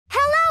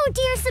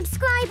dear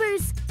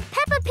subscribers!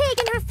 Peppa Pig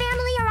and her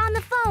family are on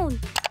the phone.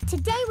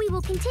 Today we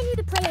will continue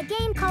to play a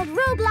game called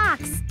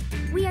Roblox.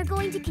 We are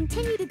going to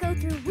continue to go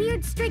through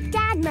weird strict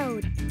dad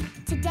mode.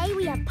 Today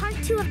we have part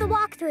 2 of the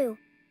walkthrough.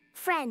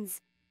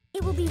 Friends,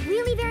 it will be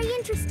really very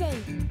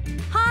interesting.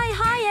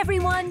 Hi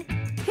everyone!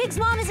 Pig's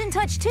mom is in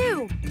touch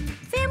too.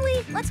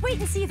 Family, let's wait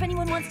and see if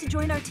anyone wants to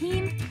join our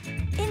team.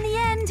 In the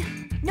end,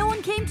 no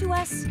one came to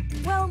us.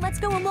 Well, let's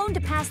go alone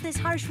to pass this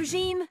harsh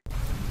regime.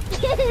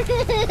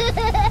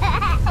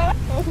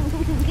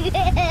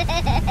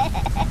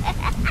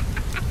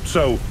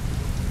 So,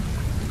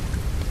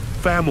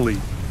 family,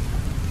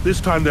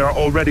 this time there are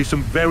already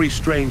some very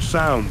strange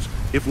sounds.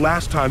 If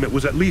last time it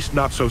was at least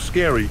not so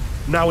scary,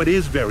 now it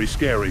is very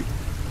scary.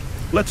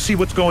 Let's see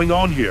what's going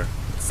on here.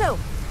 So,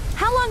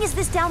 how long is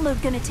this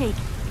download gonna take?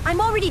 I'm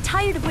already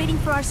tired of waiting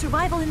for our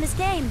survival in this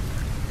game.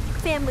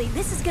 Family,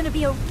 this is gonna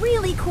be a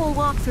really cool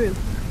walkthrough.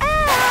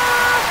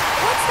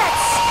 Ah! What's that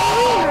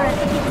screamer at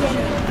the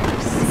beginning?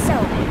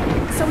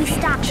 So we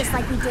stopped just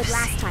like we did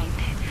last time,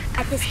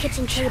 at this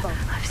kitchen table.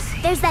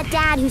 There's that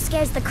dad who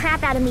scares the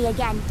crap out of me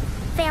again.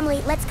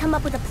 Family, let's come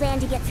up with a plan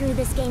to get through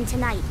this game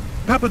tonight.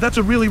 Peppa, that's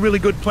a really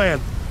good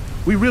plan.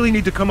 We really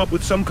need to come up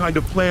with some kind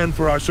of plan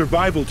for our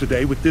survival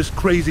today with this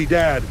crazy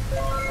dad.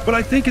 But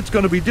I think it's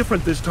gonna be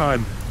different this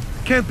time.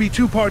 Can't be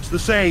 2 parts the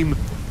same.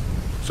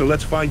 So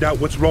let's find out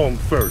what's wrong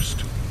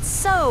first.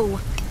 So,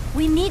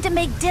 we need to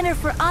make dinner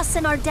for us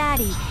and our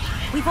daddy.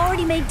 We've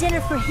already made dinner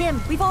for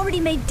him. We've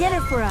already made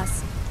dinner for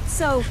us.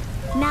 So,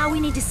 now we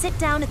need to sit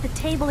down at the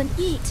table and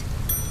eat.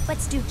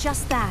 Let's do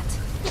just that.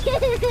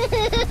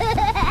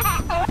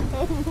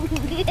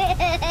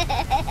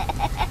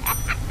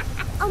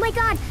 Oh my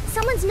god,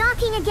 someone's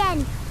knocking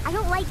again. I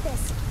don't like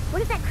this.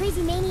 What if that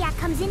crazy maniac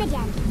comes in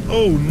again?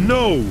 Oh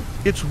no,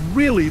 it's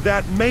really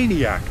that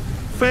maniac.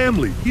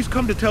 Family, he's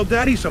come to tell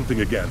Daddy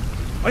something again.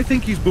 I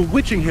think he's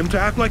bewitching him to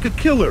act like a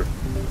killer.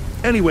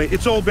 Anyway,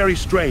 it's all very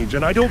strange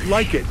and I don't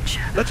like it.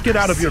 Let's get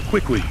out of here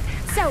quickly.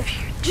 So,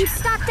 we've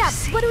stocked up.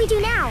 What do we do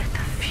now?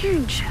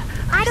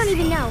 I don't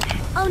even know.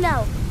 Oh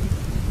no.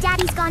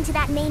 Daddy's gone to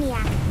that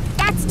maniac.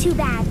 That's too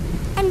bad.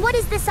 And what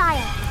is this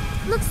aisle?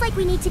 Looks like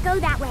we need to go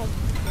that way.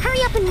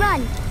 Hurry up and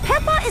run.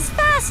 Peppa is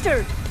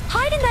faster!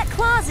 Hide in that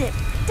closet.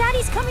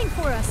 Daddy's coming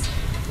for us.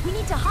 We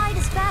need to hide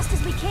as fast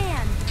as we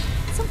can.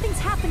 Something's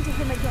happened to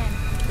him again.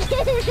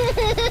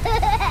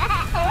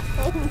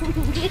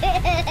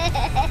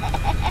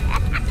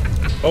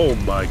 Oh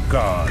my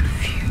god.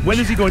 When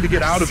is he going to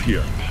get out of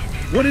here?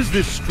 What is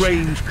this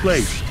strange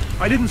place?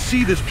 I didn't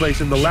see this place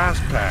in the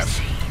last pass.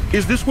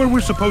 Is this where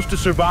we're supposed to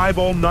survive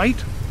all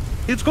night?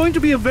 It's going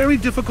to be a very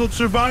difficult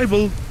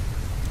survival.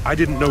 I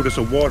didn't notice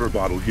a water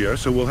bottle here,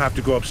 so we'll have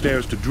to go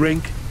upstairs to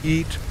drink,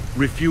 eat,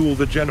 refuel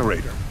the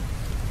generator.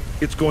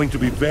 It's going to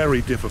be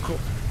very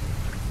difficult.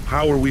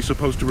 How are we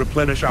supposed to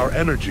replenish our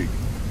energy?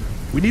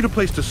 We need a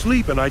place to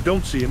sleep and I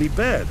don't see any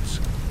beds.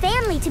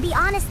 Family, to be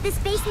honest, this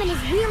basement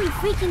is really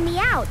freaking me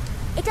out.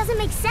 It doesn't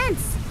make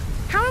sense.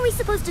 How are we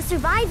supposed to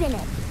survive in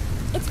it?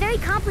 It's very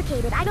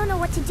complicated. I don't know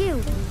what to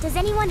do. Does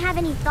anyone have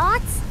any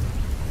thoughts?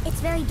 It's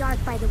very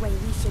dark, by the way.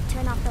 We should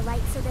turn off the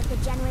lights so that the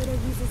generator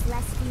uses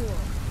less fuel.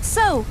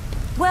 So,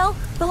 well,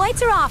 the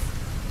lights are off.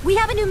 We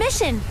have a new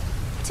mission.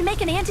 To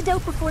make an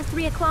antidote before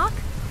 3 o'clock?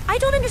 I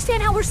don't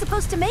understand how we're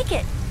supposed to make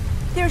it.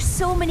 There are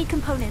so many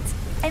components,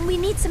 and we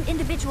need some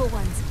individual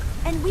ones.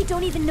 And we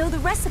don't even know the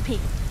recipe.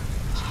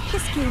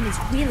 This game is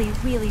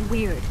really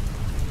weird.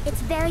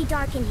 It's very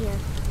dark in here.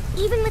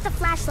 Even with a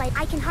flashlight,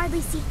 I can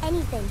hardly see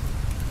anything.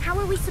 How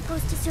are we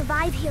supposed to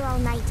survive here all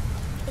night?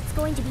 It's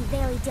going to be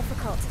very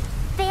difficult.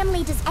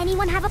 Family, does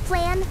anyone have a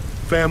plan?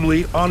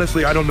 Family,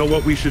 honestly, I don't know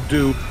what we should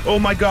do. Oh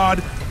my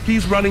god,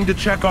 he's running to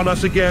check on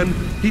us again.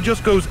 He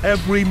just goes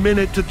every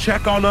minute to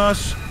check on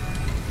us.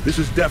 This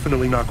is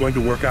definitely not going to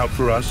work out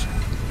for us.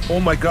 Oh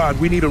my god,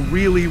 we need a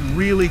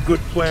really good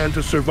plan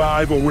to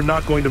survive or we're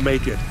not going to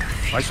make it.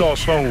 I saw a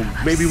phone.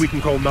 Maybe we can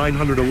call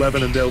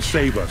 911 and they'll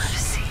save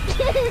us.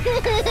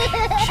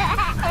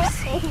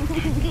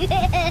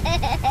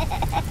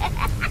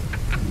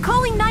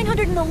 Calling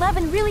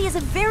 911 really is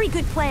a very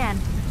good plan.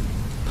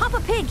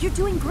 Papa Pig, you're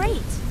doing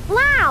great.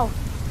 Wow!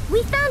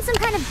 We found some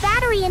kind of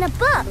battery in a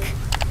book.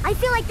 I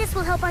feel like this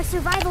will help our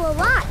survival a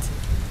lot.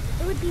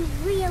 It would be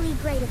really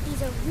great if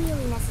these are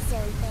really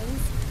necessary things.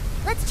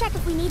 Let's check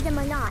if we need them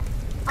or not.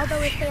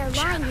 Although if they are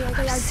lying here,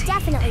 they are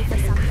definitely for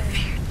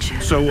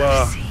something. So,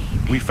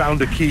 we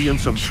found a key and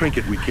some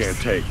trinket we can't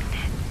take.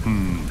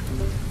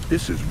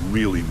 This is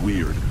really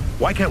weird.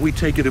 Why can't we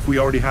take it if we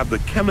already have the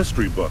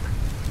chemistry book?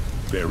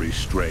 Very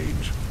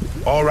strange.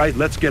 All right,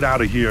 let's get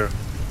out of here.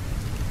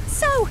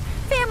 So,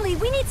 family,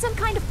 we need some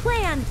kind of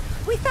plan.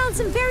 We found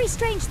some very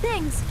strange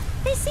things.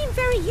 They seem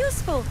very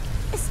useful,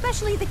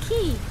 especially the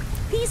key.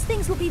 These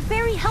things will be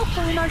very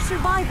helpful in our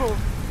survival.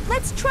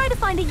 Let's try to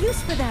find a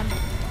use for them.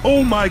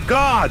 Oh my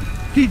god!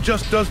 He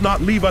just does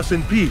not leave us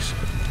in peace.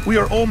 We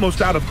are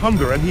almost out of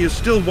hunger and he is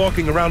still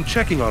walking around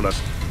checking on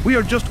us. We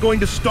are just going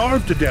to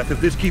starve to death if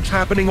this keeps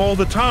happening all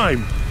the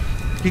time.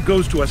 He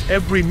goes to us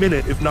every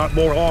minute, if not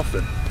more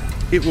often.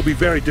 It will be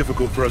very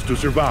difficult for us to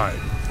survive.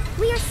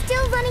 We are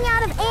still running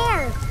out of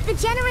air. The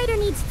generator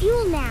needs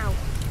fuel now.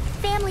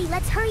 Family,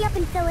 let's hurry up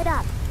and fill it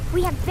up.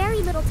 We have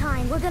very little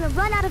time. We're gonna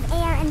run out of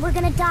air and we're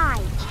gonna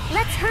die.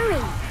 Let's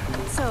hurry.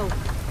 So,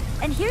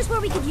 and here's where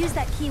we could use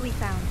that key we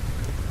found.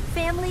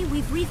 Family,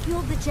 we've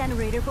refueled the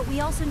generator, but we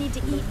also need to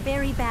eat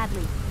very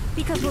badly.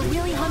 Because we're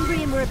really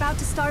hungry and we're about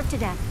to starve to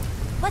death.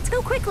 Let's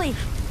go quickly.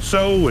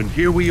 So, and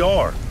here we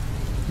are.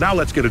 Now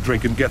let's get a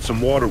drink and get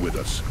some water with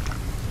us.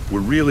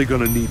 We're really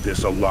gonna need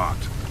this a lot.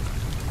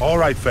 All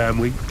right,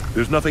 family.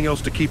 There's nothing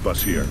else to keep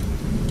us here.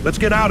 Let's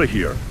get out of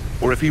here.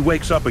 Or if he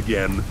wakes up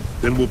again,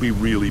 then we'll be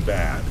really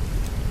bad.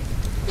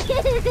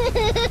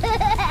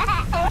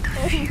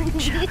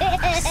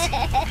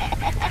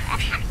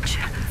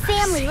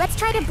 Family, let's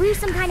try to brew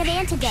some kind of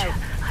antidote.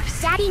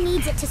 Daddy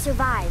needs it to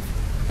survive.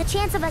 The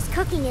chance of us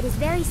cooking it is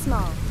very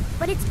small,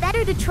 but it's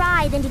better to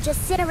try than to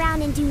just sit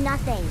around and do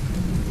nothing.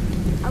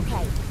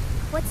 Okay,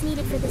 what's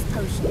needed for this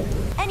potion?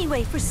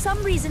 Anyway, for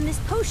some reason this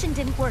potion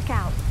didn't work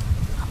out.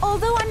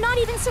 Although I'm not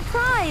even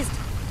surprised.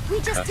 We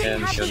just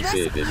didn't have the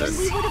recipe and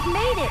we would have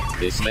made it.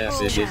 This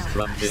message is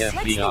from the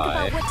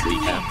FBI. We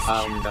have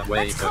found a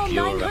way to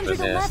cure a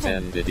possessed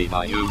entity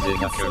by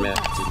using a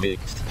correct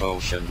mixed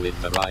potion with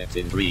the right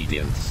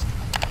ingredients.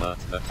 But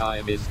the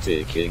time is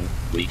ticking.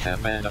 We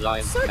have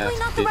analyzed certainly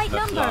not the right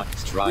number.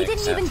 We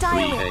didn't even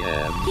dial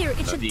it. Here,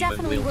 it should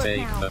definitely work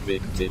now. The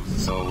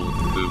victim's soul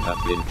who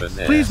have been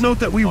possessed. Please note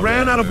that we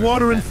ran out of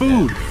water and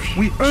food.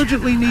 We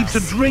urgently need to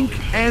drink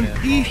and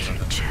eat.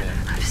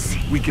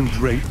 We can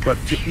drink, but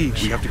to eat,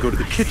 we have to go to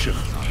the kitchen.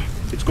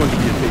 It's going to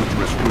be a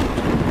dangerous route.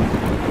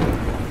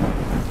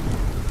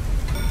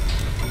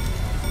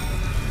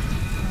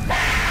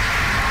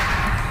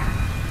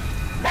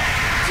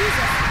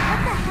 Jesus,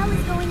 what the hell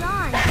is going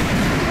on?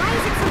 Why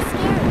is it so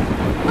scary?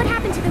 What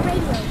happened to the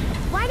radio?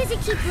 Why does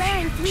it keep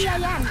blaring 3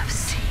 a.m.?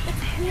 It's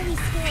really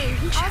scary.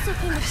 He also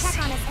came to check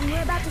on us and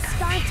we're about to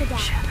starve to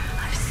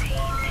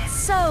death.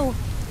 So,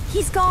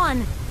 he's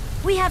gone.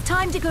 We have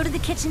time to go to the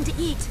kitchen to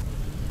eat.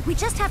 We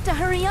just have to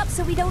hurry up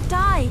so we don't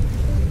die.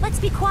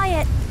 Let's be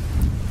quiet.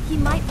 He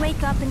might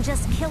wake up and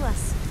just kill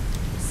us.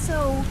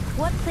 So,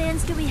 what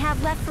plans do we have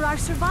left for our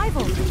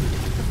survival? The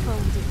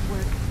phone didn't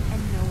work,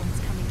 and no one's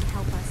coming to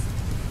help us.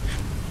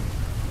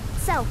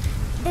 So,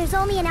 there's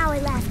only an hour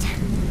left.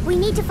 We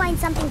need to find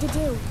something to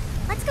do.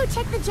 Let's go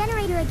check the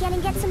generator again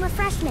and get some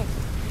refreshment.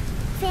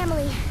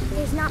 Family,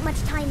 there's not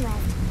much time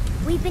left.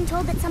 We've been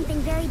told that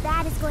something very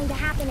bad is going to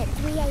happen at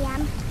 3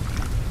 a.m.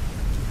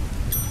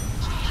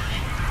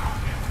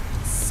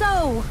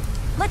 So,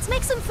 let's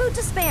make some food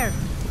to spare.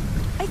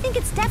 I think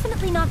it's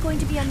definitely not going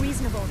to be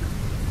unreasonable.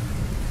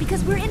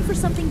 Because we're in for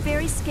something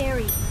very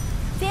scary.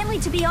 Family,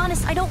 to be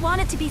honest, I don't want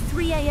it to be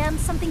 3 a.m.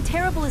 Something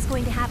terrible is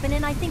going to happen,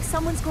 and I think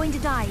someone's going to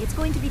die. It's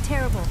going to be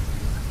terrible.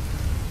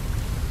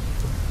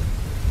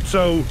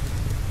 So,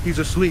 he's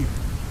asleep.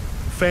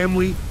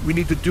 Family, we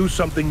need to do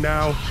something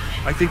now.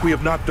 I think we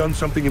have not done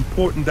something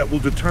important that will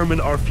determine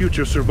our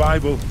future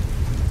survival.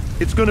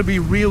 It's going to be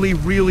really,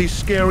 really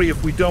scary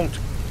if we don't.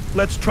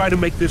 Let's try to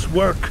make this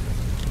work.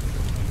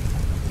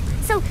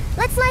 So,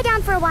 let's lie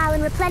down for a while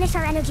and replenish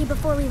our energy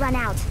before we run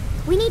out.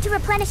 We need to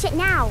replenish it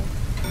now.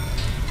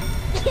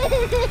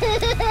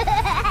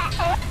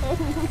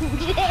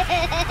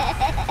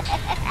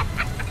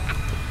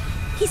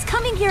 He's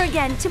coming here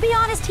again. To be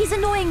honest, he's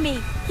annoying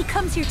me. He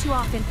comes here too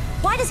often.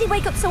 Why does he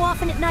wake up so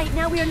often at night?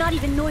 Now we are not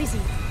even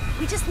noisy.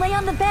 We just lay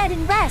on the bed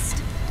and rest.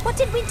 What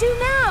did we do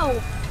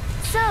now?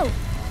 So,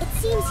 it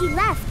seems he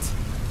left.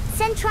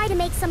 Sen tried to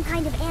make some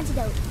kind of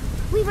antidote.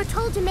 We were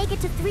told to make it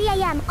to 3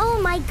 a.m. Oh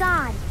my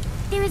god.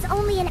 There is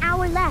only an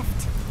hour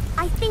left.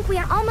 I think we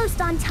are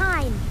almost on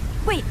time.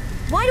 Wait,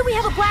 why do we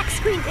have a black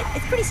screen?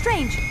 It's pretty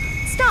strange.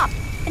 Stop!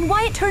 And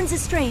why it turns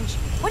is strange.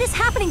 What is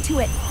happening to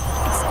it?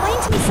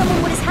 Explain to me,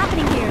 someone, what is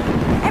happening here.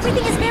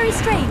 Everything is very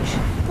strange.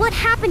 What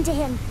happened to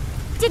him?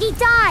 Did he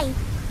die?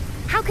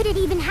 How could it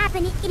even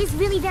happen? It is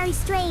really very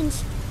strange.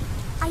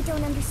 I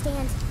don't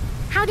understand.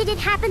 How did it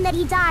happen that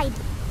he died?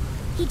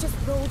 He just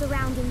rolled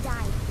around and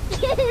died.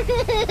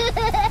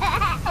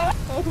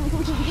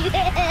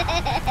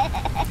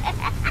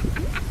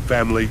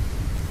 Family,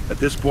 at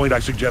this point I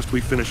suggest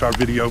we finish our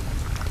video.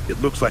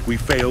 It looks like we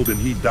failed and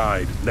he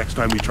died. Next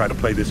time we try to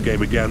play this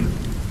game again,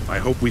 I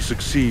hope we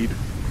succeed.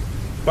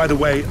 By the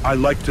way, I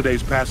liked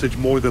today's passage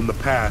more than the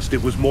past.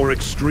 It was more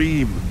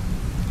extreme.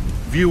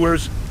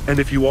 Viewers, and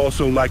if you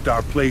also liked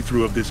our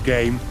playthrough of this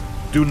game,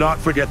 do not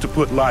forget to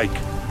put like.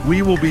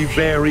 We will be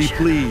very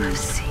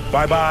pleased.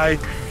 Bye-bye.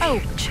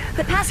 Oh,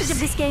 the passage of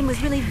this game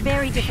was really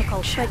very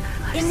difficult, but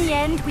in the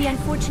end, we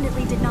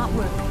unfortunately did not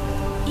work.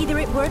 Either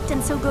it worked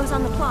and so goes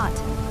on the plot,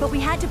 but we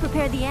had to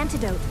prepare the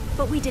antidote,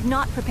 but we did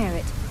not prepare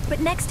it. But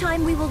next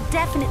time, we will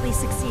definitely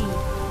succeed.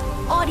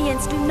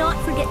 Audience, do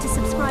not forget to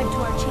subscribe to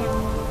our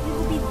channel. We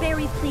will be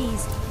very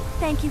pleased.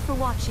 Thank you for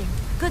watching.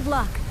 Good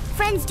luck.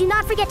 Friends, do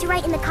not forget to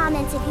write in the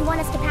comments if you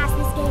want us to pass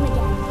this game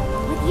again.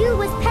 With you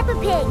was Peppa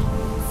Pig.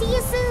 See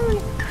you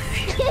soon.